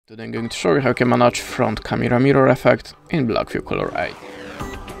Today I'm going to show you how you can manage front camera mirror effect in Blackview Color 8.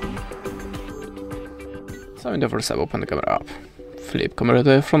 So in the first step, open the camera app, flip camera to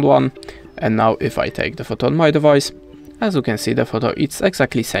the front one, and now if I take the photo on my device, as you can see the photo it's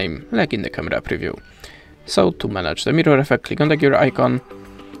exactly same like in the camera preview. So to manage the mirror effect, click on the gear icon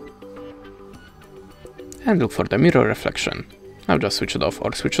and look for the mirror reflection. Now just switch it off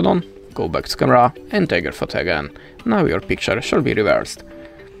or switch it on, go back to camera and take your photo again. Now your picture shall be reversed.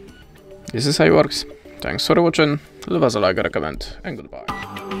 This is how it works. Thanks for watching, leave us a like or a comment, and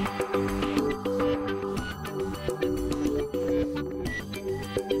goodbye.